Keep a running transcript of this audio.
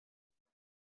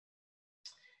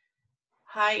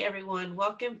Hi, everyone.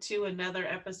 Welcome to another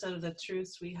episode of the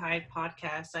Truths We Hide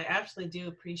podcast. I absolutely do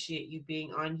appreciate you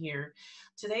being on here.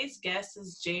 Today's guest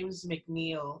is James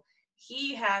McNeil.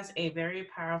 He has a very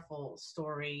powerful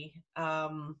story.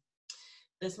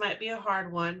 This might be a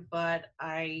hard one, but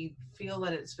I feel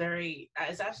that it's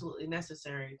absolutely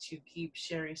necessary to keep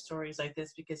sharing stories like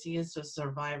this because he is a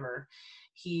survivor.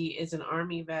 He is an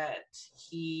Army vet.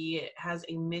 He has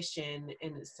a mission,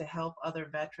 and it's to help other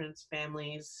veterans,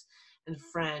 families, and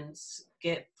friends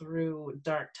get through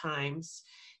dark times.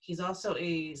 He's also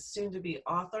a soon to be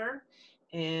author.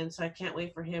 And so I can't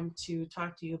wait for him to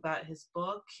talk to you about his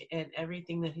book and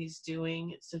everything that he's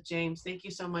doing. So, James, thank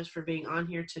you so much for being on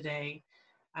here today.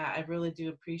 I really do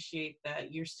appreciate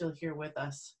that you're still here with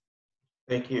us.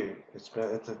 Thank you.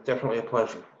 Definitely a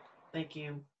pleasure. Thank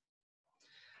you.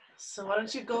 So why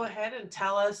don't you go ahead and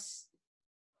tell us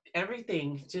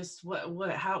everything? Just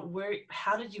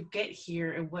how did you get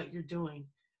here and what you're doing?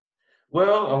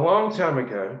 Well, a long time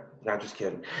ago, not just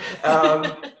kidding.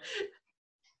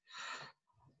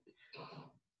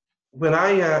 When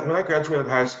I graduated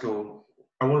high school,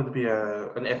 I wanted to be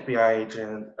an FBI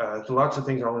agent. There's lots of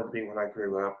things I wanted to be when I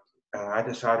grew up. I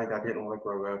decided I didn't want to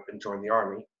grow up and join the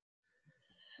Army.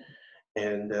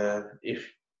 And uh,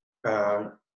 if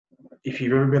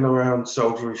you've ever been around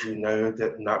soldiers, you know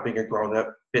that not being a grown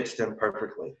up fits them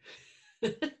perfectly.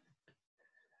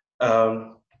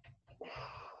 Um,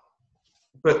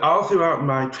 but all throughout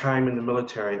my time in the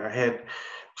military, I had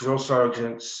drill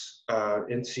sergeants,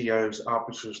 NCOs,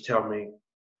 officers tell me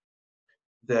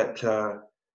that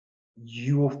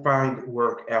you will find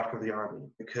work after the Army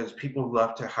because people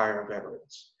love to hire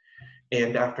veterans.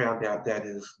 And I found out that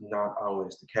is not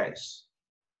always the case.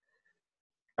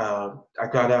 I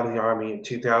got out of the Army in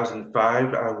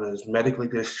 2005. I was medically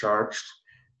discharged.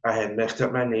 I had messed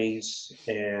up my knees,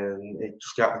 and it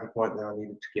just got to the point that I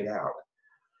needed to get out.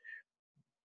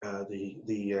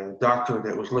 The doctor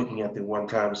that was looking at me one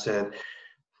time said,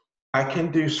 I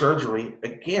can do surgery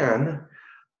again,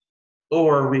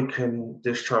 or we can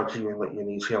discharge you and let your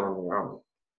knees heal on their own.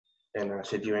 And I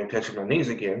said, you ain't touching my knees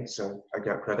again, so I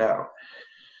got put out.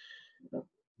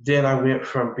 Then I went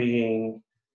from being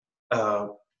a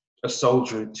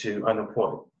soldier to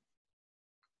unemployed.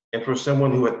 And for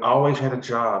someone who had always had a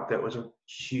job, that was a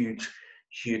huge,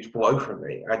 huge blow for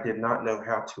me. I did not know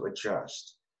how to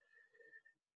adjust.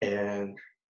 And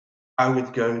I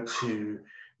would go to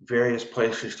various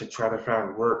places to try to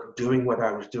find work doing what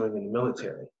I was doing in the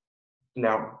military.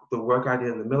 Now, the work I did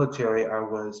in the military, I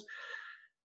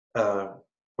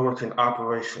worked in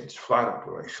operations, flight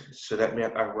operations. So that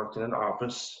meant I worked in an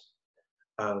office.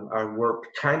 I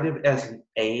worked kind of as an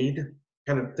aide,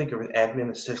 kind of think of an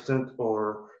admin assistant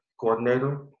or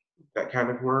coordinator, that kind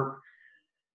of work.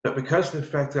 But because of the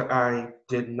fact that I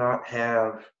did not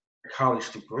have a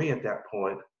college degree at that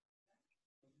point,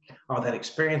 all that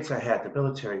experience I had in the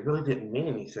military really didn't mean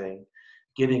anything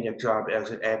getting a job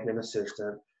as an admin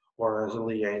assistant or as a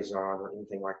liaison or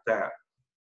anything like that.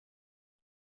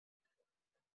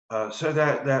 So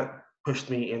that pushed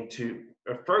me into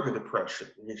a further depression,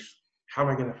 which how am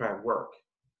I going to find work?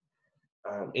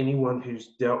 Anyone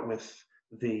who's dealt with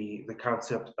the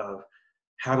concept of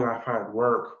how do I find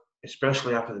work,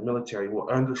 especially after the military, will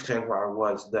understand where I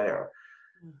was there.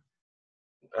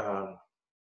 Um,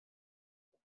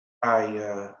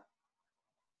 I'm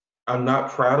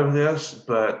not proud of this,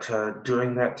 but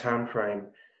during that time frame,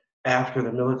 after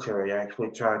the military, I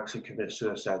actually tried to commit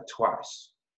suicide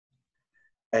twice.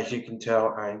 As you can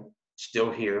tell, I'm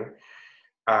still here.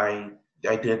 I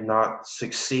I did not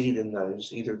succeed in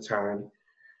those either time,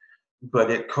 but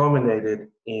it culminated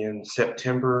in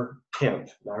September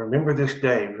 10th. I remember this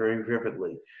day very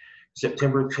vividly.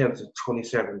 September 10th of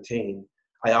 2017,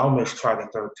 I almost tried a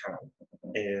third time,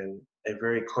 and a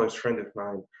very close friend of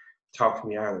mine talked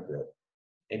me out of it.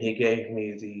 And he gave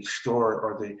me the story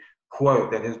or the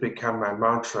quote that has become my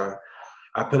mantra.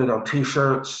 I put it on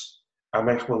t-shirts. I'm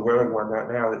actually wearing one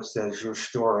right now that says, your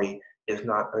story is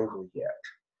not over yet.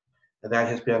 And that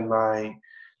has been my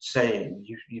saying.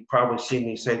 You've probably seen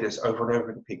me say this over and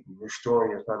over to people. Your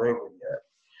story is not over yet.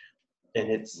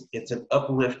 And it's an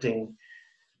uplifting,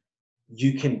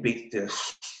 you can beat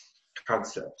this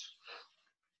concept.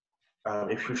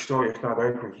 If your story is not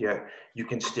over yet, you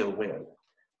can still win.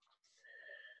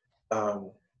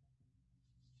 Um,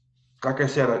 like I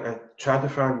said, I tried to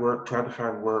find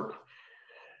work.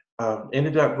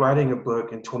 Ended up writing a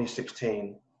book in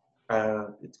 2016.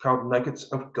 It's called Nuggets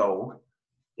of Gold.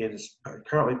 It is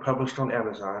currently published on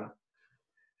Amazon.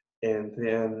 And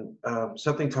then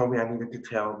something told me I needed to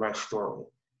tell my story.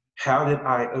 How did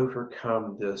I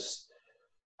overcome this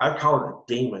I call it a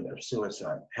demon of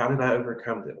suicide. How did I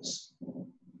overcome this?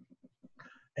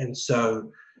 And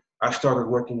so I started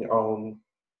working on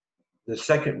the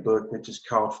second book, which is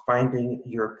called Finding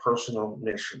Your Personal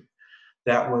Mission.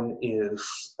 That one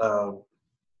is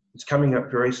it's coming up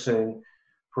very soon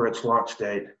for its launch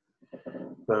date,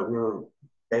 but we're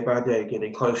day by day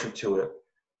getting closer to it.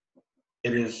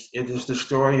 It is the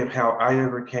story of how I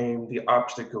overcame the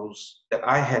obstacles that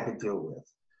I had to deal with,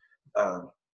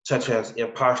 such as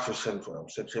imposter syndrome,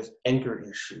 such as anger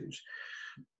issues,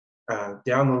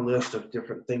 down the list of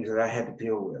different things that I had to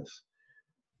deal with.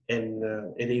 And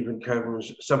it even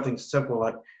covers something simple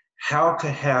like how to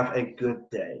have a good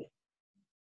day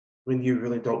when you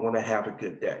really don't want to have a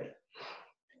good day.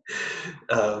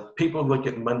 People look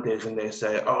at Mondays and they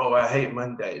say, oh, I hate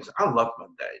Mondays. I love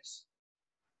Mondays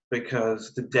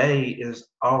because the day is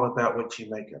all about what you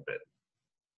make of it.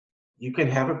 You can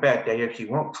have a bad day if you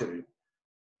want to,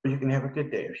 but you can have a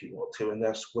good day if you want to, and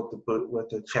that's what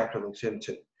the chapter looks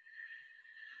into.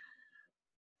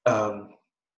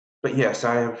 But yes,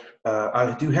 I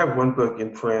do have one book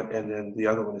in print, and then the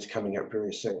other one is coming up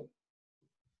very soon.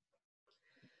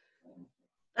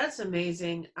 That's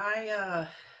amazing. I'm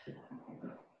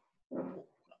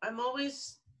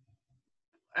always,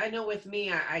 I know with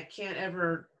me, I can't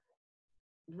ever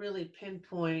really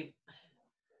pinpoint.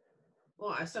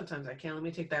 Well, sometimes I can. Let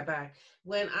me take that back.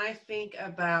 When I think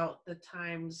about the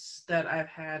times that I've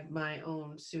had my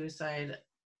own suicide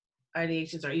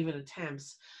ideations or even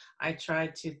attempts, I try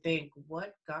to think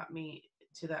what got me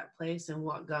to that place and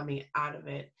what got me out of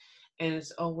it. And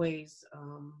it's always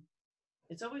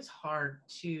hard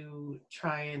to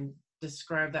try and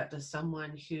describe that to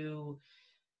someone who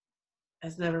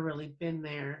has never really been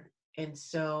there. And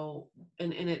so,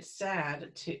 and it's sad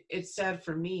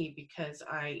for me because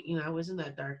I was in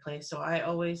that dark place. So I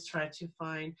always try to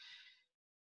find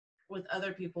with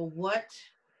other people, what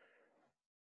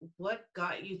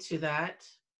got you to that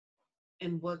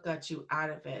and what got you out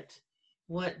of it?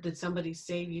 What did somebody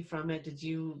save you from it? Did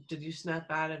you snap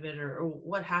out of it, or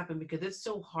what happened? Because it's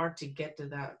so hard to get to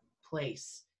that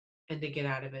place and to get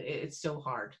out of it. It's so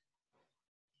hard.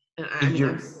 And I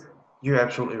mean, You're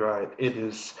absolutely right.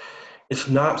 It's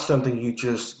not something you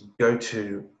just go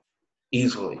to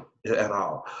easily at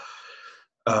all.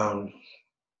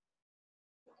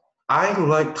 I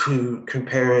like to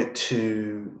compare it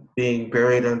to being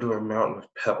buried under a mountain of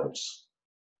pebbles.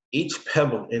 Each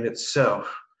pebble in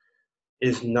itself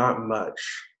is not much,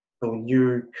 but when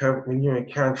you're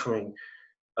encountering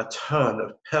a ton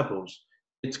of pebbles,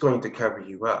 it's going to cover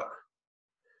you up.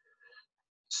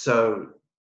 So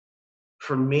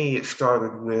for me, it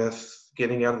started with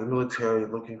getting out of the military,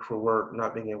 looking for work,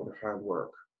 not being able to find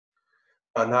work,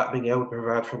 not being able to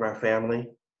provide for my family,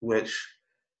 which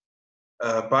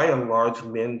by and large,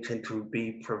 men tend to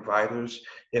be providers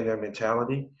in their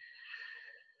mentality.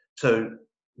 So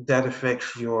that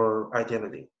affects your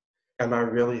identity. Am I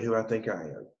really who I think I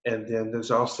am? And then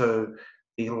there's also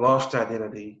the lost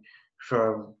identity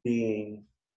from being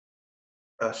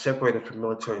separated from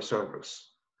military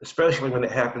service, especially when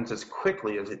it happens as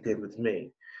quickly as it did with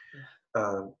me.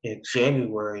 In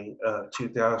January of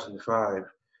 2005,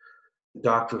 the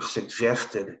doctor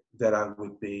suggested that I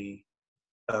would be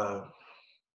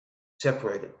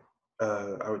separated.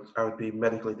 I would be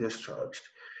medically discharged.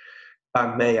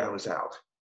 By May, I was out.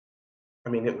 I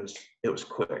mean, it was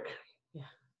quick. Yeah.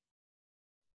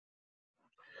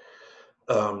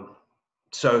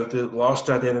 So the lost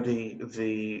identity,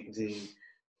 the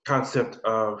concept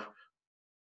of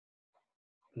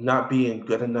not being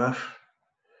good enough,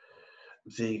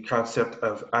 the concept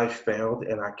of I failed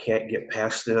and I can't get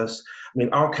past this. I mean,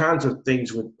 all kinds of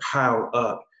things would pile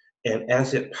up. And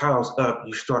as it piles up,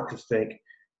 you start to think,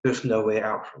 there's no way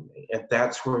out for me. And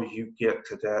that's where you get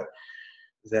to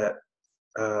that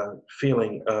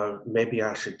feeling of maybe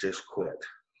I should just quit.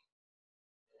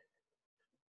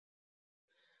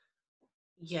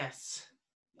 Yes,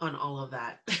 on all of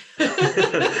that.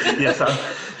 Yes,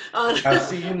 I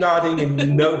see you nodding, and you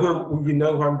know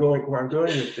where I'm going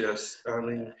with this. I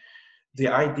mean, the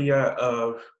idea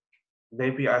of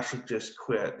maybe I should just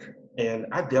quit, and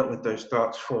I dealt with those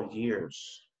thoughts for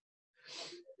years.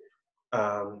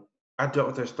 I dealt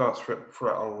with those thoughts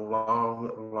for a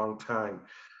long time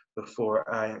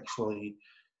before I actually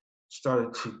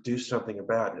started to do something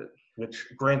about it. Which,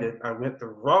 granted, I went the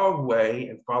wrong way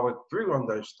and followed through on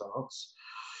those thoughts,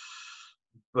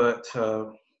 but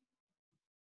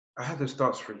I had those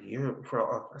thoughts for years.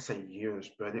 I say years,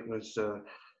 but it was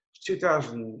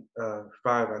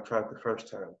 2005. I tried the first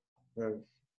time.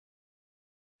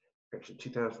 Actually,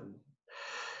 2000.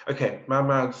 Okay, my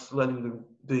mind's letting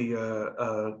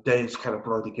days kind of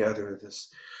blur together.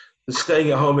 The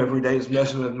staying at home every day is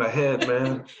messing with my head,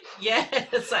 man.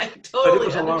 Yes, I But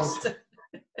totally understand.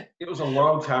 it was a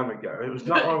long time ago. It was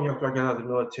not long after I got out of the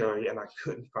military, and I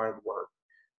couldn't find work.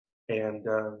 And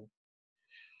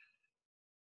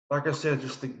like I said,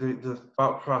 just the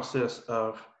thought process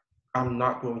of I'm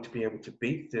not going to be able to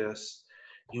beat this.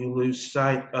 You lose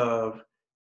sight of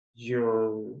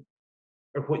your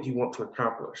of what you want to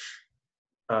accomplish.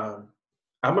 Um,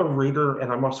 I'm a reader,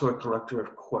 and I'm also a collector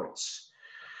of quotes.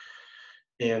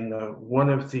 And one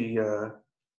of the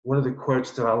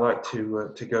quotes that I like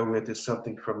to go with is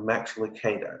something from Max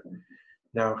Lucado.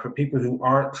 Now, for people who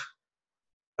aren't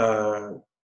uh,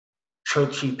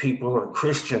 churchy people or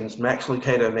Christians, Max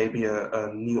Lucado may be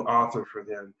a new author for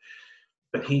them,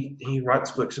 but he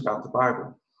writes books about the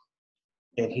Bible,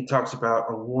 and he talks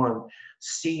about one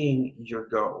seeing your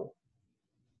goal,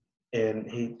 and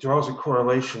he draws a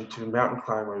correlation to mountain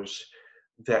climbers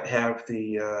that have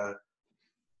the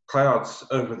clouds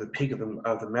over the peak of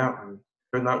the mountain.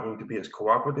 They're not going to be as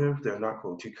cooperative. They're not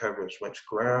going to cover as much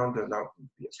ground. They're not going to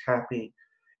be as happy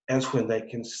as when they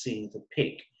can see the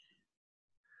peak.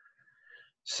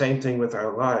 Same thing with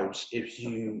our lives. If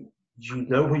you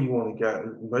know where you want to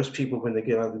go, most people when they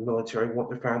get out of the military want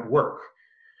to find work.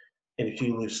 And if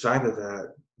you lose sight of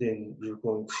that, then you're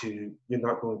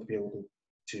not going to be able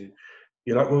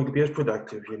you're not going to be as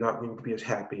productive. You're not going to be as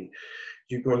happy.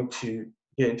 You're going to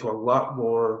get into a lot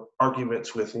more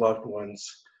arguments with loved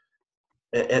ones,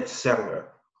 etc.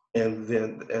 And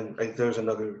there's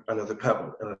another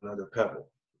pebble and another pebble.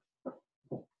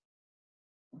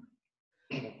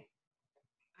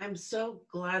 I'm so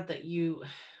glad that you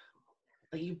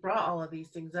brought all of these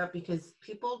things up, because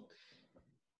people,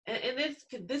 and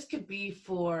this could be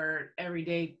for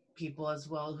everyday people as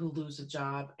well, who lose a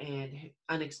job and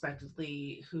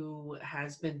unexpectedly who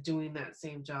has been doing that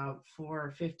same job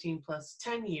for 15 plus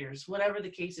 10 years, whatever the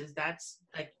case is. That's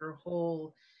like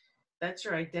that's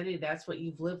your identity. That's what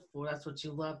you've lived for. That's what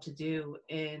you love to do.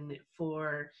 And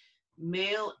for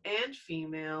male and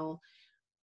female,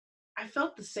 I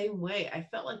felt the same way. I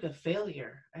felt like a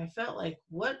failure. I felt like,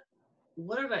 what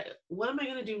am I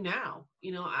going to do now?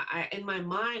 In my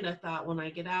mind, I thought, when I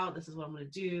get out, this is what I'm going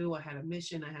to do. I had a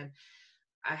mission.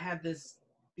 I had these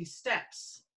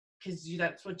steps, because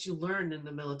that's what you learn in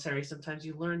the military. Sometimes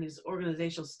you learn these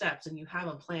organizational steps, and you have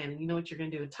a plan, and you know what you're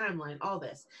going to do, a timeline, all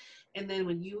this. And then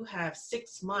when you have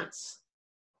 6 months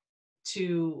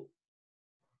to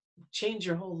change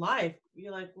your whole life,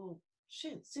 you're like, well,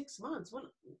 shit, 6 months.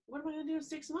 What am I going to do in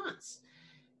 6 months?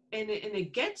 And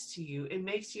it gets to you. It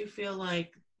makes you feel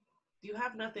like you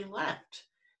have nothing left.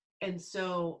 And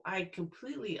so I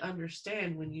completely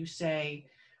understand when you say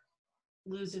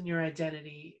losing your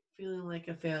identity, feeling like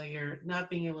a failure, not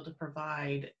being able to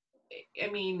provide. I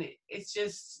mean, it's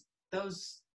just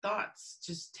those thoughts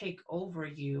just take over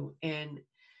you, and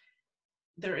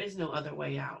there is no other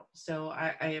way out. So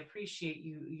I appreciate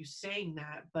you saying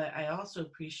that, but I also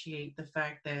appreciate the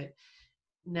fact that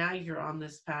now you're on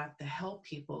this path to help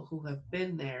people who have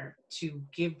been there, to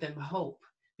give them hope,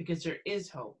 because there is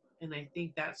hope. And I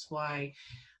think that's why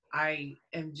I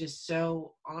am just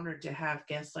so honored to have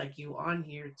guests like you on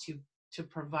here to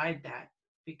provide that,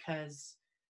 because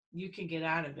you can get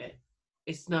out of it.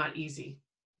 It's not easy,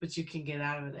 but you can get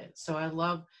out of it. So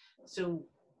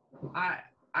I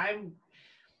I'm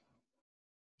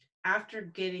after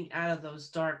getting out of those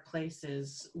dark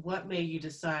places, what made you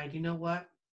decide, you know what?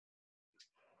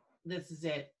 This is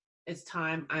it. It's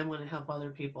time. I want to help other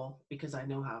people because I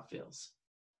know how it feels.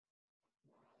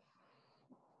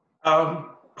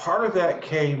 Part of that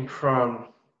came from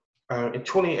in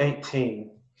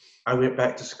 2018. I went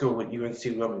back to school at UNC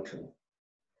Wilmington.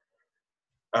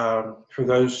 For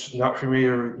those not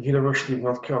familiar, University of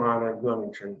North Carolina at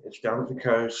Wilmington. It's down at the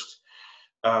coast.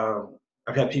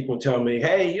 I've had people tell me,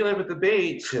 "Hey, you live at the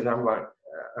beach," and I'm like,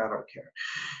 I don't care.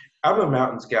 I'm a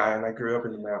mountains guy, and I grew up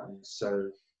in the mountains,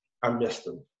 so I missed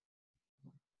them.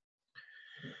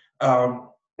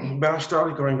 But I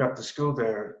started going back to school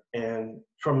there, and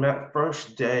from that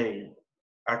first day,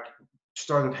 I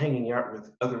started hanging out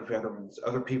with other veterans,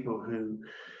 other people who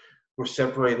were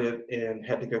separated and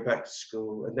had to go back to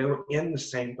school, and they were in the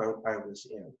same boat I was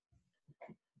in.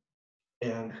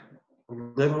 And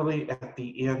literally at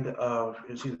the end of,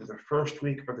 it was either the first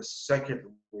week or the second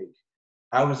week,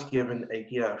 I was given a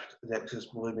gift that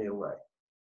just blew me away.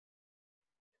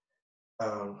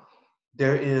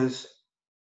 There is,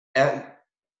 at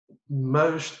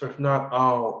most, if not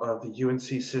all, of the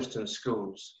UNC system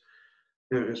schools,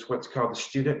 there is what's called the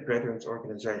Student Veterans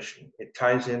Organization. It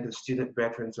ties into Student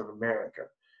Veterans of America.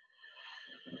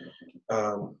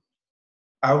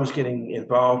 I was getting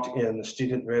involved in the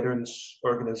Student Veterans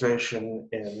Organization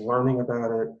and learning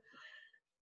about it.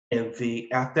 And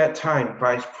at that time,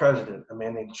 vice president, a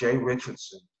man named Jay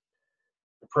Richardson,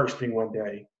 approached me one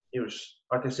day. It was,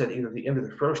 like I said, either the end of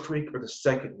the first week or the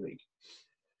second week.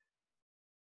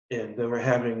 And they were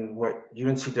having what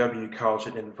UNCW calls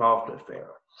an involvement fair.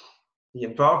 The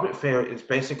involvement fair is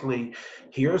basically,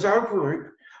 here's our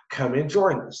group, come and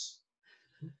join us.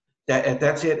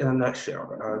 That's it in a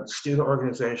nutshell. Student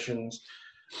organizations,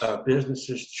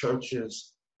 businesses,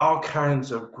 churches, all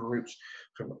kinds of groups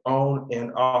from on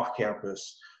and off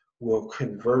campus will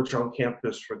converge on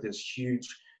campus for this huge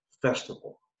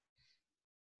festival.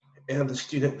 And the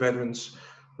student veterans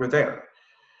were there.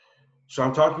 So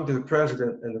I'm talking to the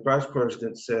president, and the vice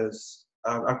president says,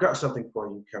 I've got something for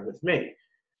you, come with me.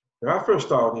 And my first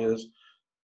thought is,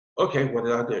 okay, what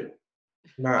did I do?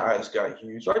 My eyes got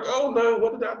huge, like, oh no,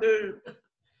 what did I do?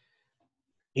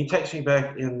 He takes me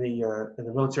back in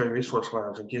the military resource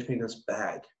lounge and gives me this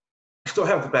bag. I still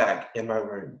have the bag in my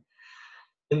room.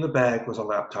 In the bag was a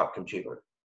laptop computer.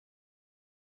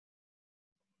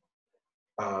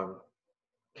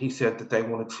 He said that they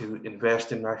wanted to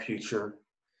invest in my future.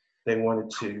 They wanted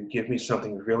to give me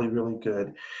something really, really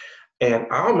good. And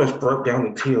I almost broke down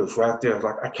in tears right there.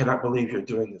 Like, I cannot believe you're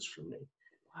doing this for me.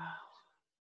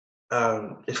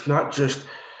 Wow. This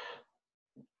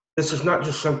is not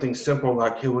just something simple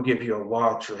like, hey, we'll give you a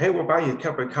watch, or hey, we'll buy you a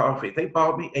cup of coffee. They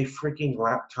bought me a freaking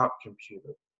laptop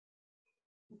computer.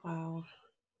 Wow.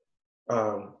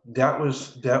 That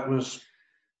was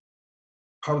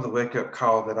part of the wake-up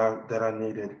call that I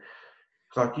needed.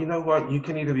 It's like, you know what? You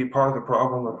can either be part of the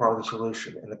problem or part of the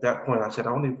solution. And at that point, I said,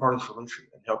 I want to be part of the solution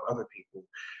and help other people,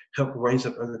 help raise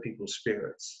up other people's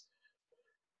spirits.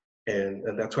 And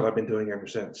that's what I've been doing ever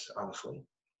since, honestly.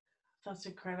 That's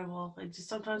incredible.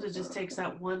 Sometimes it just takes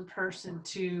that one person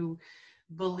to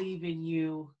believe in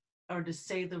you, or to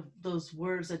say those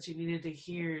words that you needed to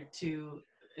hear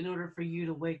in order for you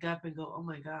to wake up and go, oh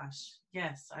my gosh,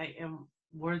 yes, I am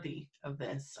worthy of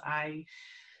this.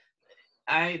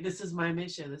 This is my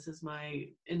mission. This is my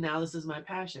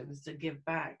passion, is to give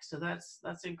back. So that's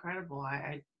incredible.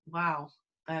 Wow.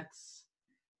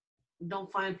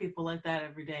 Don't find people like that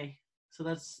every day. So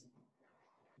that's.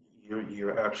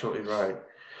 You're absolutely right.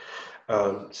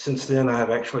 Since then, I have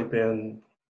actually been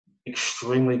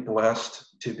extremely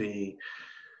blessed to be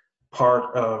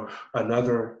part of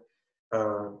another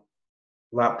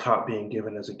laptop being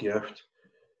given as a gift,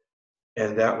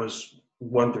 and that was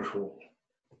wonderful.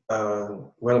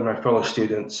 One of my fellow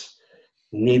students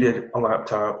needed a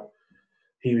laptop.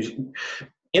 He was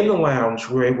in the lounge.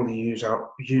 We're able to use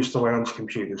the lounge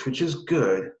computers, which is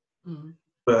good,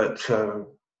 but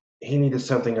he needed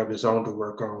something of his own to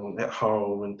work on at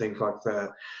home and things like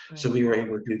that. Right. So we were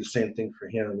able to do the same thing for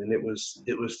him, and it was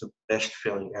the best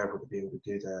feeling ever to be able to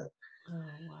do that. Oh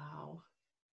wow.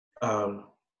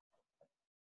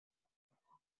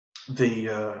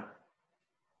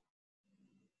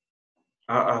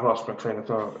 I lost my train of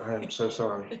thought. I am so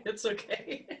sorry. It's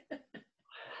okay.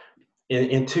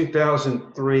 In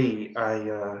 2003,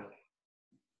 I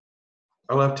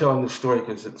love telling this story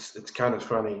because it's kind of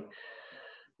funny.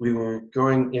 We were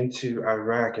going into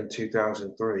Iraq in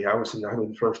 2003. I was in the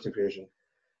 101st Division,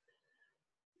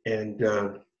 and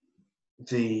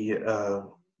the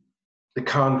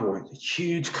convoy, the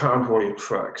huge convoy of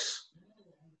trucks.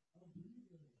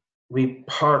 We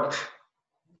but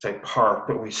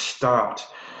we stopped.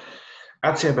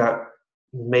 I'd say about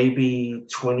maybe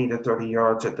 20 to 30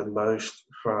 yards at the most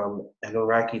from an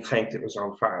Iraqi tank that was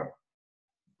on fire.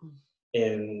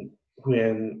 And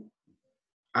when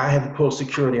I had to pull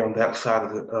security on that side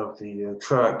of the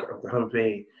truck, of the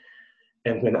Humvee,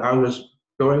 and when I was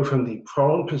going from the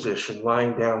prone position,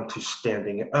 lying down, to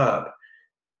standing up,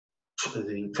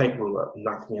 the tank blew up and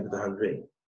knocked me into the Humvee.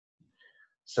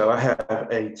 So I have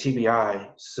a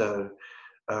TBI. So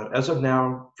as of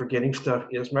now, forgetting stuff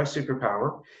is my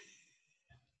superpower.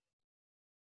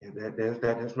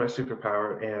 That is my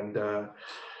superpower. And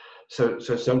so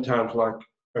sometimes, like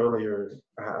earlier,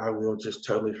 I will just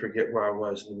totally forget where I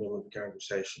was in the middle of the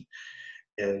conversation.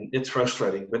 And it's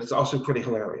frustrating, but it's also pretty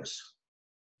hilarious.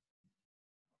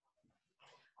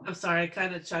 I'm sorry, I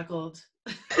kind of chuckled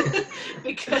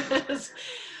because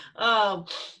I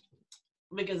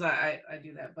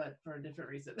do that, but for a different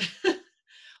reason.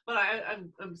 But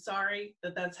I'm sorry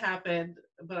that that's happened,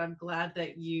 but I'm glad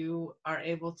that you are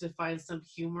able to find some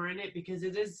humor in it, because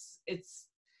it's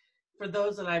for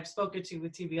those that I've spoken to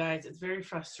with TBIs, it's very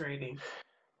frustrating.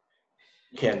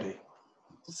 Can be.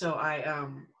 So I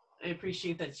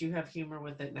appreciate that you have humor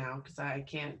with it now, because I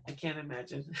can't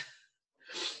imagine.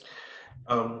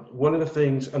 One of the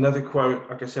things, another quote,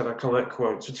 like I said, I collect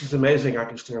quotes, which is amazing. I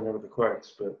can still remember the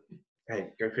quotes, but hey,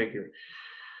 go figure.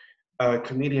 A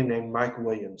comedian named Mike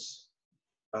Williams,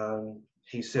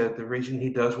 he said the reason he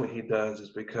does what he does is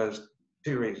because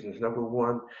two reasons. Number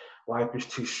one, life is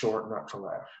too short not to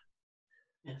laugh.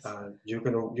 Yes. You're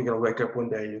gonna wake up one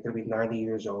day, you're gonna be 90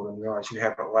 years old and realize you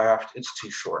haven't laughed. It's too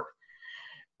short.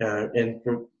 And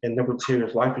number two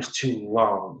is life is too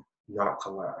long not to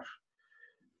laugh,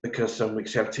 because some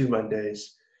weeks have 2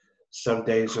 Mondays, some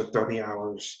days are 30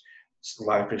 hours.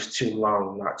 Life is too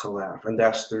long not to laugh, and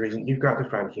that's the reason you've got to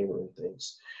find humor in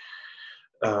things.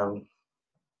 Um,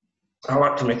 I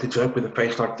like to make the joke with a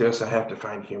face like this. I have to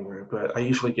find humor, but I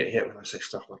usually get hit when I say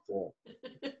stuff like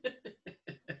that.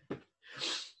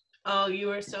 Oh, you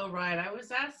are so right. I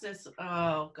was asked this,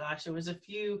 oh gosh, it was a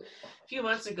few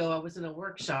months ago. I was in a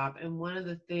workshop, and one of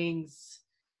the things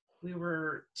we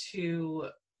were to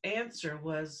answer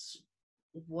was,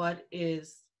 what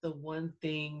is the one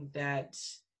thing that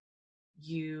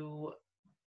you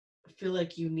feel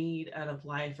like you need out of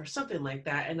life, or something like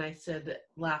that? And I said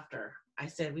laughter. I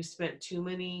said we spent too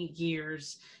many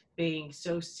years being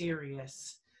so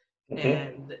serious Mm-hmm.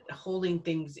 and holding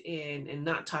things in and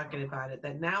not talking about it,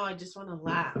 that now I just want to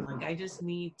laugh. Like, I just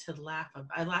need to laugh.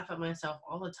 I laugh at myself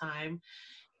all the time,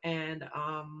 and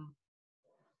I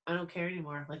don't care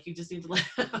anymore. Like, you just need to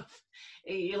laugh.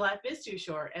 Your life is too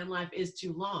short, and life is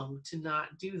too long to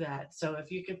not do that. So if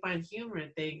you can find humor in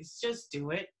things, just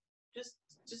do it. Just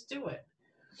just do it.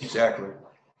 Exactly.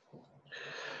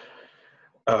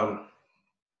 Um,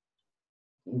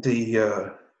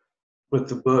 the with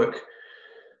the book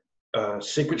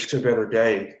Secrets to a Better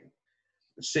Day.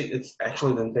 It's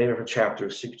actually the name of a chapter,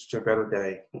 Secrets to a Better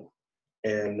Day,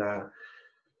 and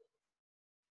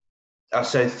I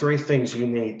say three things you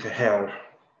need to have: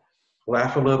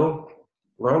 laugh a little,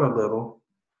 learn a little,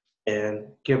 and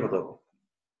give a little.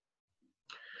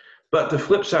 But the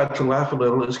flip side to laugh a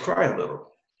little is cry a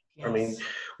little. I mean, Yes.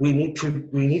 we need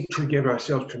to give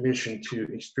ourselves permission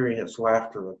to experience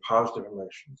laughter and positive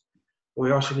emotions.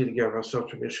 We also need to give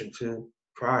ourselves permission to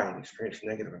cry and experience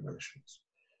negative emotions,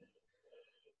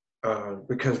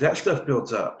 because that stuff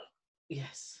builds up.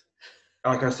 Yes.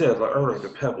 Like I said like earlier, the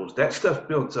pebbles, that stuff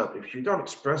builds up. If you don't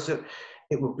express it,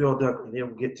 it will build up and it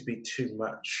will get to be too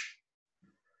much.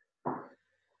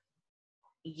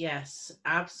 Yes,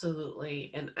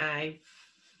 absolutely. And I've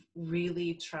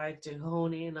really tried to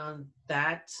hone in on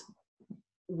that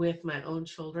with my own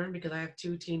children, because I have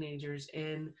two teenagers,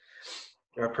 and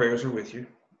Our prayers are with you.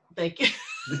 they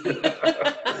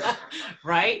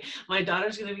right? My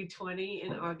daughter's going to be 20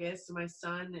 in August. My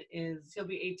son he'll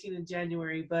be 18 in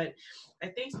January. But I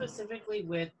think specifically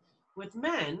with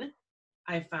men,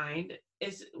 I find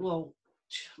is, well,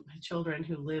 my children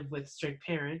who live with strict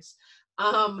parents,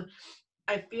 um,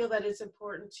 I feel that it's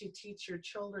important to teach your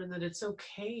children that it's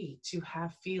okay to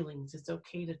have feelings. It's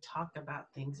okay to talk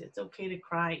about things. It's okay to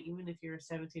cry, even if you're a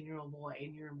 17-year-old boy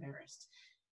and you're embarrassed.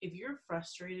 If you're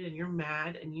frustrated and you're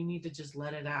mad and you need to just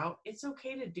let it out, it's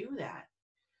okay to do that.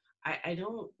 I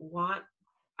don't want,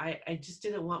 I just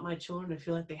didn't want my children to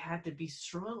feel like they had to be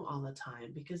strong all the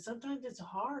time, because sometimes it's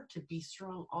hard to be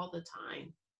strong all the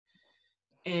time.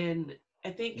 And I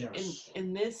think Yes.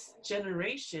 in this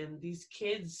generation, these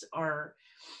kids are,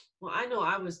 well, I know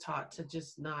I was taught to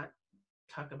just not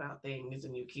talk about things,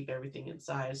 and you keep everything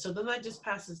inside. So then that just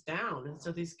passes down. And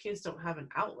so these kids don't have an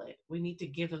outlet. We need to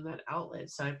give them that outlet.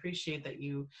 So I appreciate that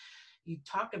you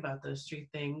talk about those three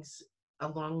things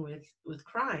along with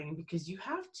crying, because you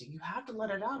have to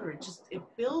let it out, or it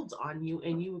builds on you,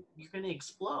 and you're going to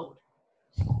explode.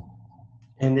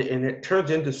 And it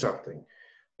turns into something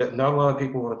that not a lot of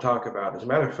people want to talk about. As a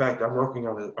matter of fact, I'm working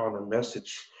on a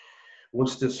message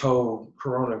once this whole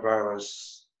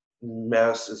coronavirus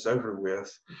mess is over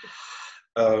with.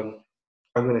 Um,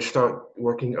 I'm going to start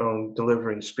working on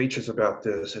delivering speeches about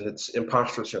this, and it's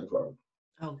imposter syndrome.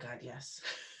 Oh God, yes.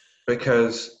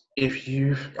 Because if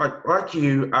you like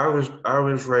you, I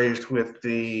was raised with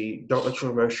the don't let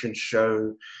your emotions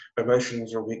show,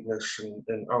 emotions are weakness,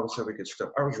 and all this other good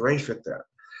stuff. I was raised with that,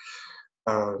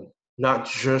 not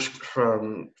just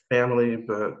from family,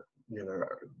 but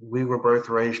we were both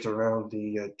raised around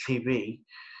the TV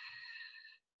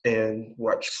and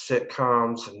watched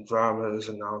sitcoms and dramas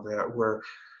and all that,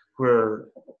 where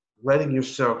letting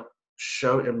yourself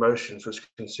show emotions was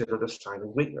considered a sign of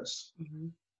weakness. Hmm.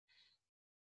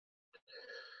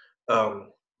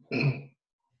 Um,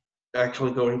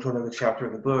 Actually, going to another chapter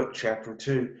of the book, chapter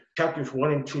two, chapters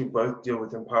one and two both deal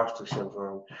with imposter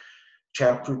syndrome.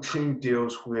 Chapter two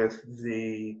deals with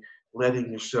the letting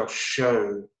yourself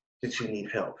show that you need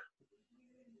help.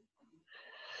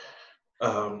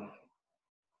 Um,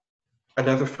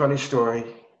 Another funny story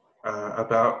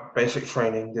about basic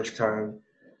training this time.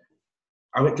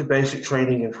 I went to basic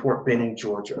training in Fort Benning,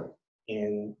 Georgia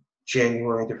in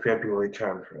January to February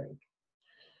timeframe.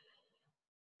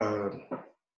 Um,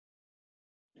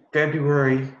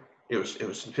 February, it was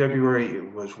in February,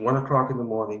 it was 1 o'clock in the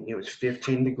morning, it was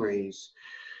 15 degrees.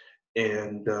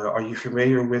 And are you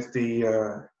familiar with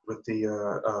the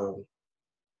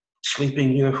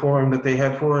sleeping uniform that they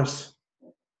had for us?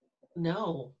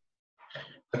 No.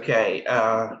 Okay,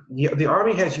 the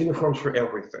Army has uniforms for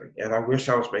everything, and I wish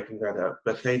I was making that up,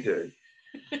 but they do.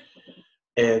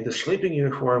 And the sleeping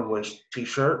uniform was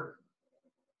t-shirt,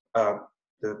 uh,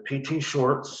 the PT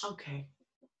shorts, Okay.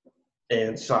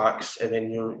 and socks, and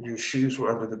then your shoes were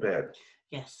under the bed.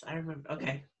 Yes, I remember.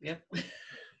 Okay. Yep.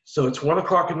 So it's 1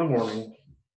 o'clock in the morning.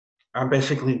 I'm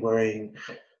basically wearing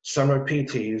summer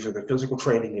PTs or the physical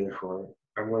training uniform.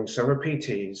 I'm wearing summer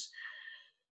PTs,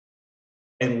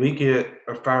 and we get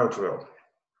a fire drill,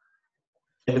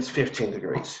 and it's 15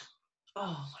 degrees. Oh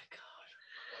my God.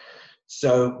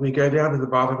 So we go down to the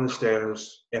bottom of the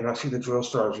stairs, and I see the drill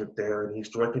sergeant there, and he's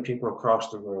directing people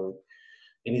across the road.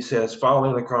 And he says, fall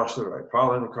in across the road,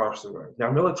 fall in across the road.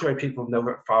 Now, military people know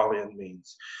what fall in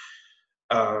means.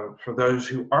 For those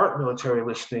who aren't military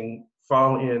listening,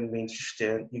 fall in means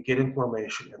you get in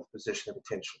formation at the position of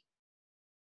attention.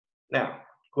 Now,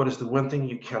 what is the one thing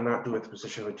you cannot do at the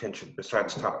position of attention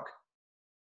besides talk?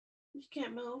 You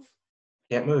can't move.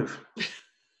 Can't move.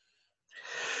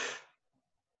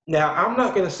 Now, I'm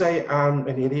not going to say I'm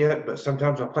an idiot, but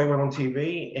sometimes I play one on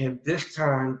TV, and this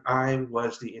time I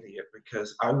was the idiot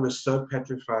because I was so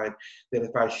petrified that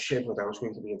if I shivered, I was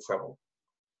going to be in trouble.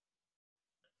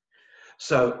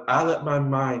 So I let my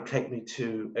mind take me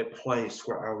to a place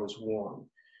where I was warm.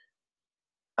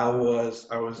 I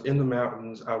was in the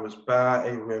mountains. I was by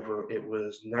a river. It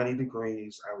was 90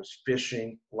 degrees. I was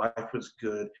fishing. Life was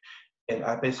good. And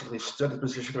I basically stood in a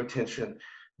position of attention,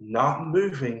 not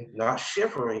moving, not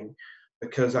shivering,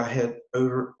 because I had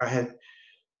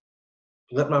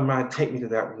let my mind take me to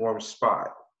that warm spot.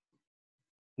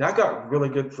 Now I got really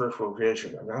good peripheral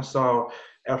vision, and I saw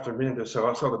after a minute or so,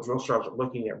 I saw the drill sergeant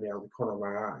looking at me out of the corner of my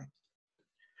eye,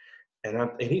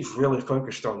 and he's really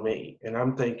focused on me, and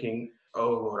I'm thinking, oh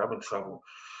Lord, I'm in trouble.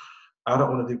 I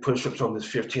don't want to do push-ups on this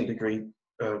 15-degree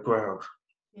ground.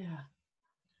 Yeah.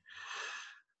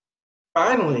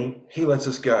 Finally, he lets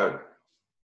us go,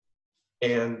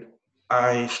 and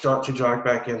I start to jog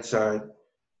back inside,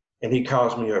 and he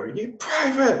calls me over, you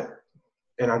private,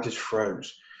 and I just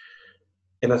froze.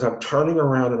 And as I'm turning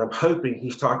around and I'm hoping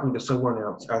he's talking to someone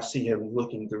else, I see him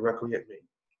looking directly at me.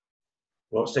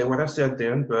 Won't say what I said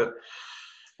then, but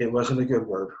it wasn't a good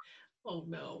word. Oh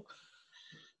no.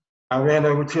 I ran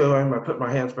over to him. I put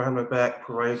my hands behind my back,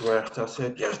 parade rest. I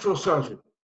said, yes, drill sergeant.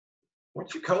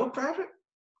 Weren't you cold, private?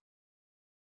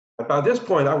 By this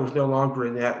point, I was no longer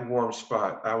in that warm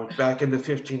spot. I was back in the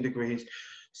 15 degrees.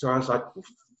 So I was like,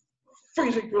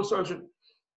 freezing, drill sergeant.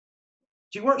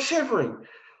 You weren't shivering.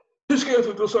 Too scared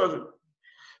for drill sergeant.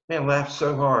 Man laughed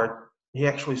so hard. He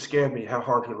actually scared me how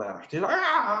hard he laughed. He's like,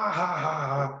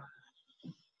 ah,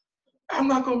 I'm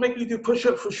not going to make you do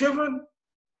push-ups for shivering.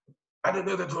 I didn't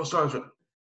know that, drill sergeant.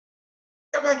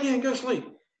 Get back in, go sleep.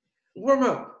 Warm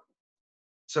up.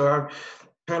 So I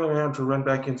turn around to run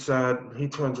back inside. He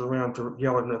turns around to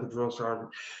yell at another drill sergeant.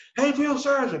 Hey, drill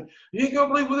sergeant, you ain't going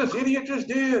to believe what this idiot just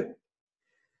did.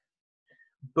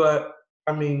 But,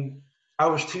 I mean, I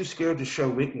was too scared to show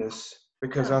weakness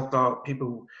because I thought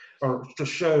people, or to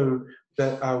show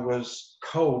that I was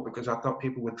cold because I thought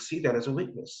people would see that as a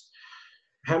weakness.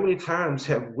 How many times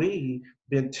have we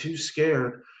been too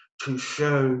scared to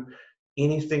show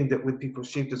anything that would be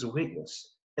perceived as a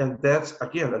weakness? And that's,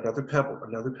 again, another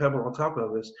pebble on top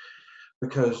of us,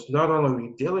 because not only are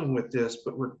we dealing with this,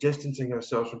 but we're distancing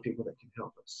ourselves from people that can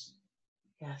help us.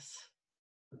 Yes.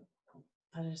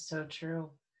 That is so true.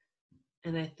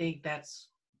 And I think that's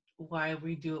why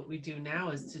we do what we do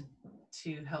now, is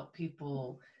to help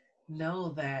people know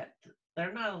that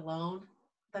they're not alone,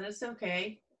 that it's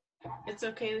okay. It's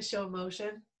okay to show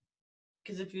emotion,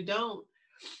 because if you don't,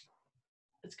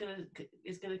 it's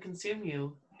gonna consume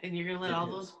you, and you're gonna let It all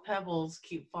is. those pebbles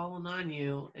keep falling on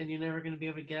you, and you're never gonna be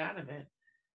able to get out of it.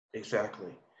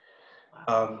 Exactly.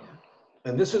 Wow. Um,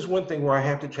 and this is one thing where I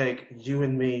have to take you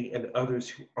and me and others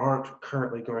who aren't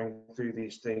currently going through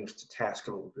these things to task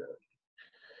a little bit.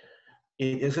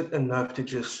 It isn't enough to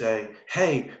just say,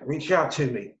 hey, reach out to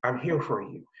me. I'm here for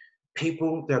you.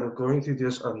 People that are going through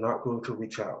this are not going to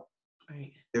reach out.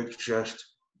 Right. They're just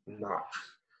not.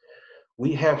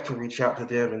 We have to reach out to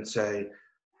them and say,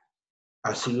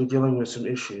 I see you're dealing with some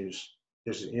issues.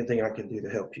 Is there anything I can do to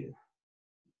help you?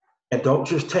 And don't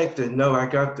just take the no, I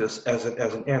got this as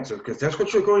an answer, because that's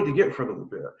what you're going to get for a little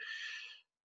bit.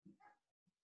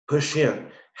 Push in.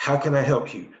 How can I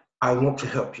help you? I want to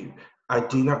help you. I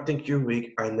do not think you're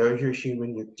weak. I know you're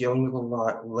human. You're dealing with a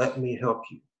lot. Let me help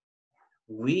you.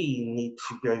 We need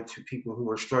to go to people who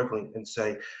are struggling and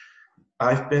say,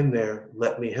 I've been there.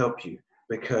 Let me help you.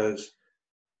 Because,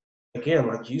 again,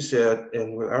 like you said,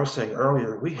 and what I was saying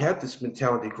earlier, we had this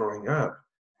mentality growing up.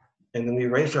 And then we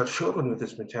raised our children with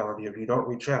this mentality of you don't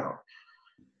reach out.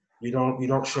 You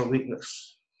don't show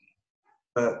weakness.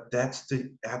 But that's the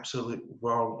absolute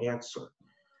wrong answer.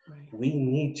 Right. We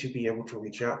need to be able to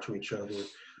reach out to each other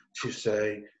to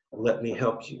say, let me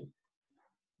help you.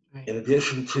 Right. In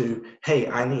addition to, hey,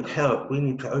 I need help, we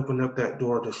need to open up that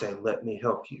door to say, let me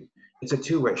help you. It's a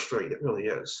two-way street. It really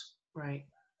is. Right.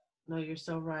 No, you're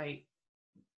so right.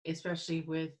 Especially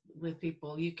with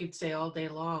people, you could say all day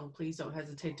long, please don't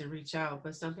hesitate to reach out,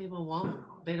 but some people won't.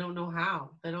 They don't know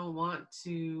how. They don't want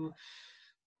to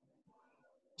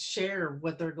share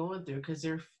what they're going through because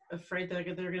they're afraid that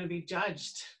they're going to be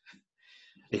judged.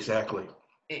 Exactly.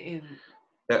 And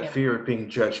that yeah, fear of being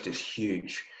judged is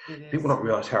huge. it People is. don't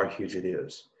realize how huge it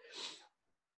is.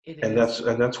 It And is.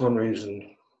 that's one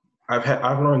reason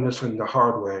I've learned this in the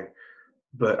hard way,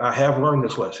 but I have learned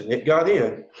this lesson. It got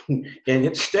in and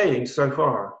it's staying so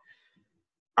far.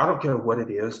 I don't care what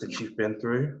it is that you've been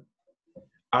through.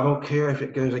 I don't care if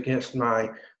it goes against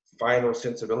my final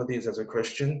sensibilities as a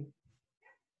Christian.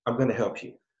 I'm going to help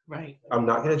you. Right. I'm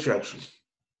not going to judge you.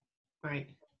 Right.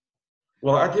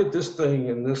 Well, I did this thing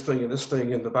and this thing and this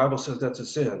thing, and the Bible says that's a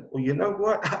sin. Well, you know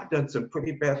what? I've done some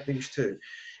pretty bad things too.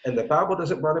 And the Bible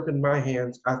doesn't run up in my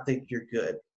hands. I think you're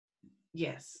good.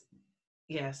 Yes.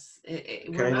 Yes. We're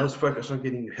Okay, not let's focus on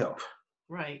getting you help.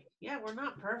 right. Yeah, we're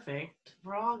not perfect.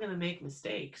 We're all going to make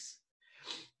mistakes.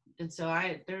 And so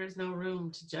there is no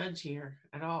room to judge here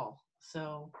at all.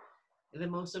 So the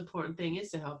most important thing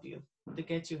is to help you, to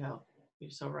get you help.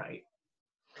 You're so right.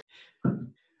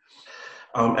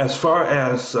 As far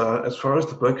as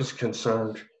the book is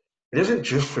concerned, it isn't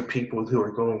just for people who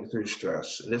are going through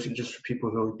stress. It isn't just for people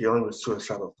who are dealing with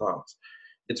suicidal thoughts.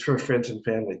 It's for friends and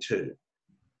family too.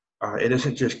 It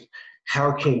isn't just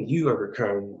how can you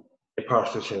overcome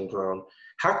imposter syndrome.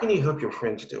 How can you help your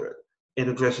friends do it? It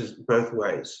addresses both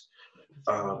ways.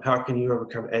 How can you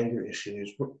overcome anger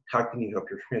issues? How can you help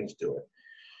your friends do it?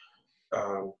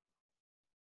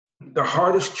 The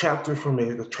hardest chapter for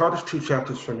me, the hardest two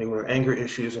chapters for me were anger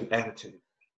issues and attitude.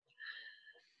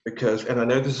 Because, and I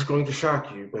know this is going to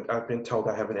shock you, but I've been told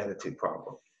I have an attitude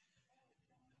problem.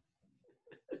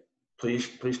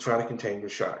 Please try to contain your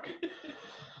shock.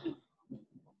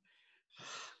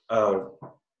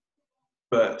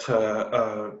 But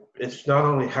it's not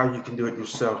only how you can do it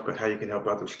yourself, but how you can help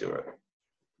others do it.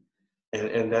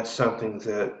 And that's something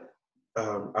that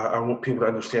I want people to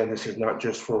understand. This is not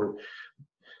just for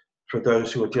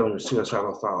those who are dealing with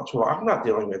suicidal thoughts. Well, I'm not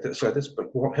dealing with it, so this book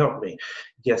won't help me.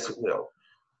 Yes, it will,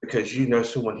 because you know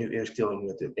someone who is dealing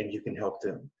with it, and you can help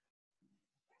them.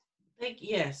 Thank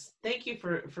you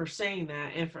for saying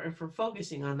that and for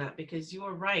focusing on that, because you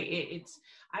are right. It's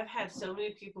I've had so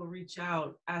many people reach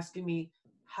out asking me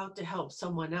how to help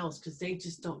someone else because they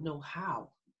just don't know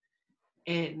how,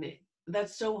 and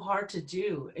that's so hard to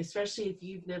do, especially if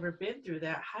you've never been through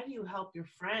that. How do you help your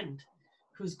friend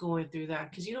who's going through that?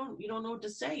 Because you don't know what to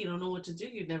say, you don't know what to do,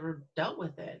 you've never dealt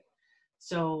with it.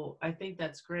 So I think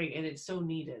that's great, and it's so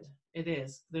needed. It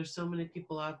is. There's so many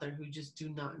people out there who just do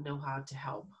not know how to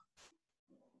help.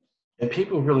 And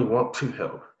people really want to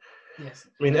help. Yes.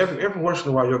 I mean, every once in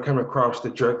a while you'll come across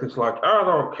the jerk that's like, I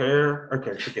don't care.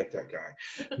 Okay, forget that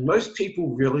guy. Most people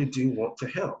really do want to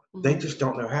help. They just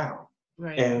don't know how.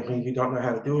 Right. And when you don't know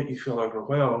how to do it, you feel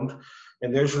overwhelmed.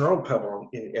 And there's your own problem.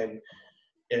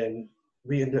 And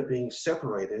we end up being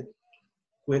separated,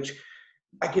 which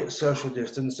I get social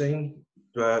distancing,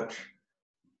 but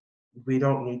we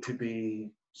don't need to be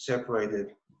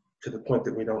separated to the point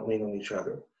that we don't lean on each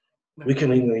other. Right. We can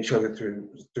lean on each other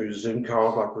through Zoom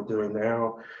calls like we're doing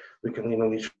now. We can lean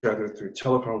on each other through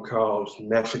telephone calls,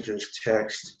 messages,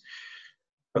 text.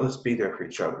 But let's be there for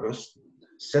each other. Let's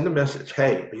send a message.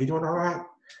 Hey, are you doing all right?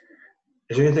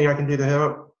 Is there anything I can do to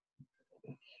help?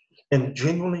 And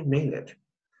genuinely mean it.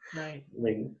 Right. I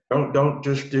mean, don't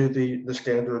just do the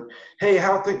standard, hey,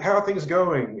 how are things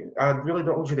going? I really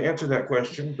don't want you to answer that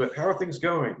question, but how are things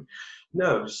going?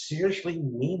 No, seriously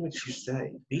mean what you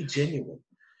say. Be genuine.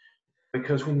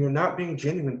 Because when you're not being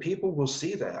genuine, people will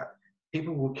see that.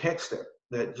 People will catch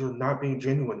that you're not being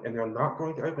genuine, and they're not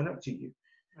going to open up to you.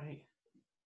 Right.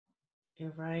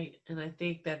 You're right. And I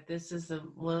think that this is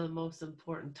one of the most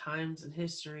important times in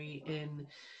history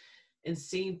in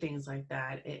seeing things like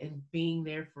that, and being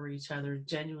there for each other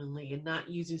genuinely, and not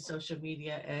using social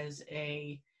media as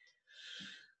a,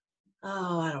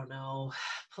 oh, I don't know,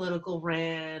 political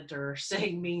rant or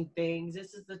saying mean things.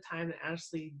 This is the time to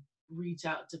actually reach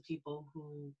out to people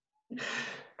who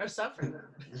are suffering.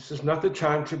 This is not the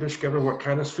time to discover what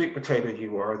kind of sweet potato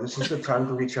you are. This is the time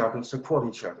to reach out and support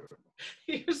each other.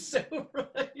 You're so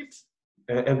right.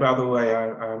 And by the way,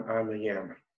 I'm a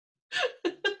yam.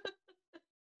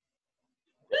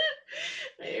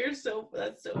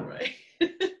 That's so right.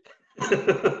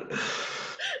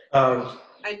 um,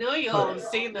 I know you all have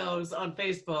seen those on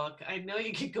Facebook. I know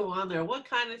you could go on there. What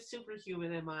kind of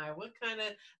superhuman am I? What kind of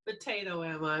potato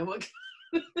am I?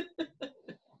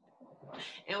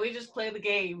 And we just play the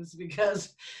games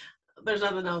because there's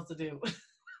nothing else to do.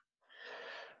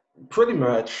 pretty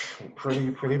much.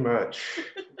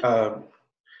 But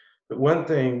one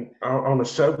thing on a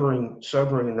sobering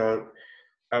note,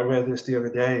 I read this the other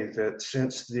day that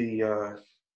since the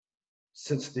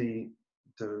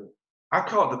I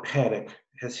call it the panic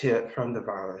has hit from the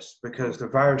virus, because the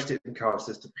virus didn't cause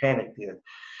this, the panic did.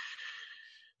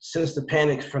 Since the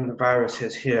panic from the virus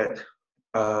has hit,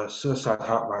 suicide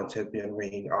hotlines have been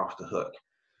ringing off the hook.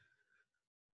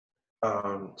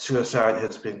 Suicide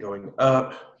has been going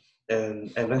up,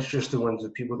 and that's just the ones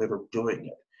of people that are doing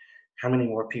it. How many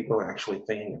more people are actually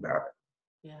thinking about it?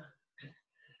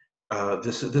 Yeah.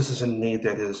 This is a need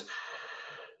that is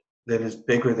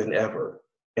bigger than ever.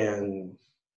 And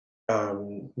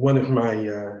one of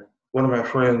my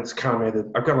friends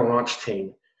commented, "I've got a launch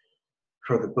team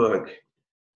for the book,"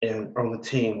 and on the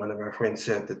team, one of my friends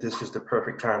said that this is the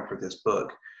perfect time for this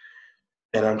book.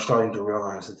 And I'm starting to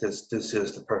realize that this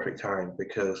is the perfect time,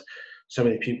 because so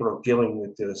many people are dealing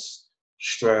with this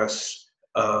stress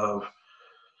of,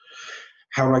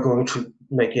 how am I going to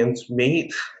make ends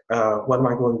meet? What am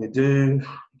I going to do?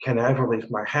 Can I ever leave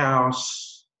my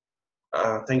house?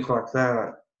 Things like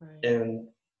that. Right. And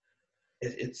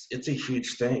it's a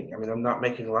huge thing. I mean, I'm not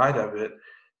making light of it,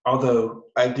 although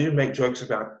I do make jokes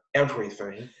about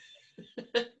everything.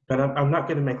 But I'm not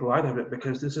going to make light of it,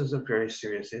 because this is a very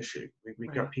serious issue. We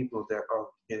Right. got people that are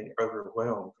getting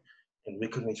overwhelmed, and we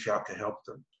can reach out to help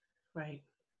them. Right.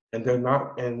 And they're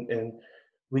not, and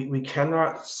we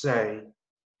cannot say,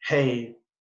 hey,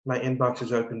 my inbox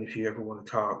is open if you ever want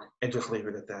to talk, and just leave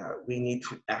it at that. We need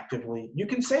to actively, you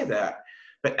can say that,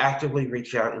 but actively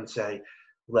reach out and say,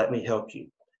 let me help you.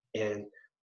 And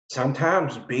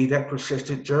sometimes be that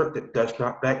persistent jerk that does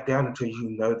not back down until you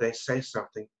know they say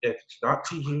something. If it's not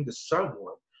to you, to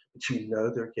someone, but you know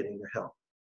they're getting the help.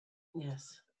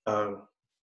 Yes.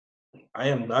 I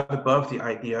am not above the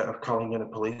idea of calling in a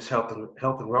police health and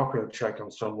welfare check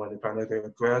on someone if I know their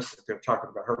address, if they're talking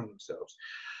about hurting themselves.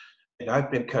 And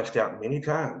I've been cussed out many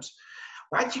times.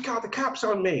 Why'd you call the cops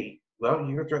on me? Well,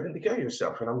 you were threatening to kill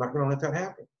yourself, and I'm not going to let that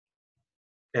happen.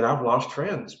 And I've lost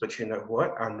friends, but you know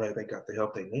what? I know they got the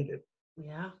help they needed.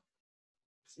 Yeah.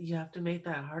 You have to make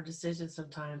that hard decision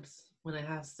sometimes when it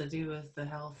has to do with the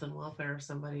health and welfare of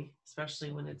somebody,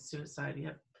 especially when it's suicide.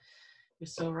 Yep. You're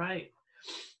so right.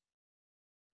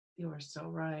 You are so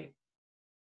right.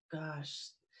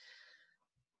 Gosh.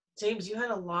 James, you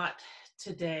had a lot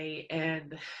today,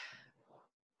 and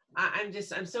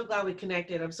I'm so glad we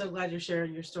connected. I'm so glad you're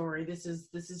sharing your story. This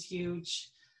is huge.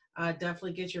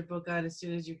 Definitely get your book out as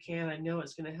soon as you can. I know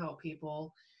it's going to help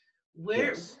people.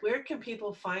 Yes. Where can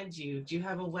people find you? Do you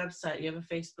have a website? Do you have a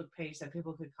Facebook page that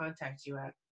people could contact you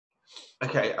at?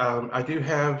 Okay. I do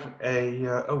have a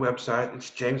website. It's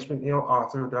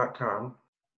jamesmcneilauthor.com.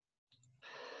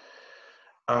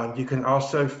 You can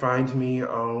also find me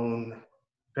on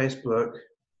Facebook.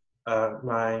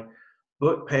 My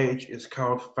book page is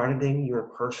called Finding Your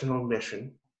Personal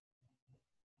Mission.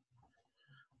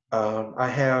 I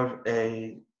have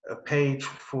a page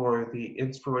for the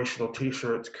inspirational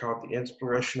t-shirts called The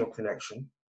Inspirational Connection.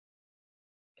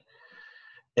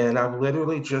 And I've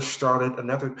literally just started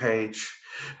another page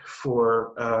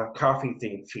for coffee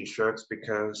themed t-shirts,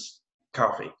 because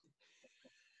coffee.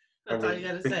 That's all you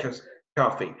got to say. Because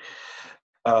coffee.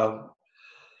 Um,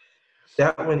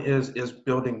 that one is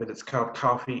building, but it's called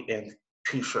Coffee and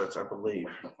T-shirts, I believe.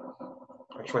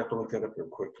 Actually, I have to look that up real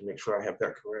quick to make sure I have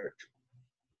that correct.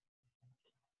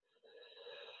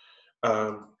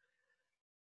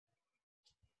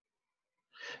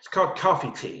 It's called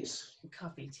Coffee Teas.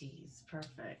 Coffee teas.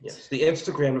 Perfect. Yes, the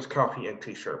Instagram is Coffee and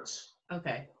T-shirts.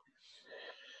 Okay.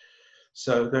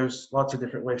 So there's lots of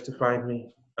different ways to find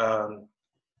me.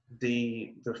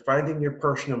 The Finding Your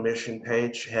Personal Mission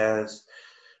page has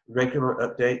regular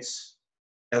updates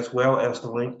as well as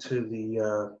the link to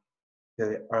the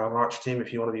launch team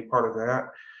if you want to be part of that.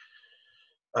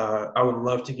 I would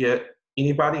love to get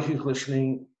anybody who's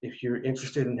listening, if you're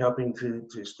interested in helping to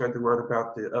spread the word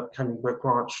about the upcoming book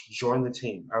launch, join the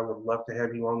team. I would love to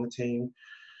have you on the team.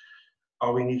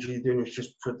 All we need you to do is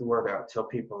just put the word out, tell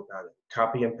people about it,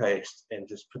 copy and paste, and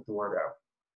just put the word out.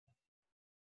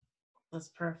 That's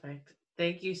perfect.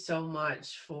 Thank you so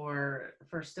much for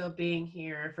still being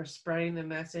here, for spreading the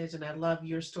message. And I love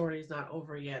your story is not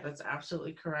over yet. That's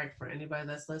absolutely correct for anybody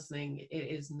that's listening. It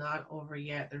is not over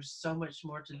yet. There's so much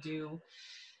more to do.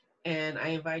 And I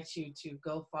invite you to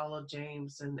go follow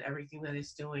James and everything that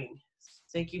he's doing.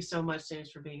 Thank you so much, James,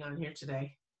 for being on here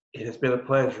today. It has been a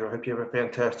pleasure. I hope you have a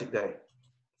fantastic day.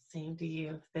 Same to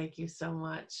you. Thank you so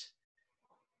much.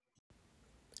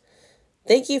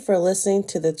 Thank you for listening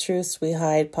to the Truths We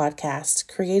Hide podcast,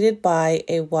 created by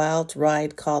A Wild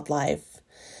Ride Called Life.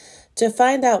 To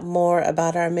find out more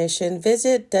about our mission,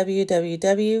 visit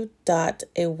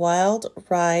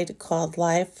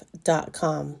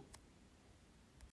www.awildridecalledlife.com.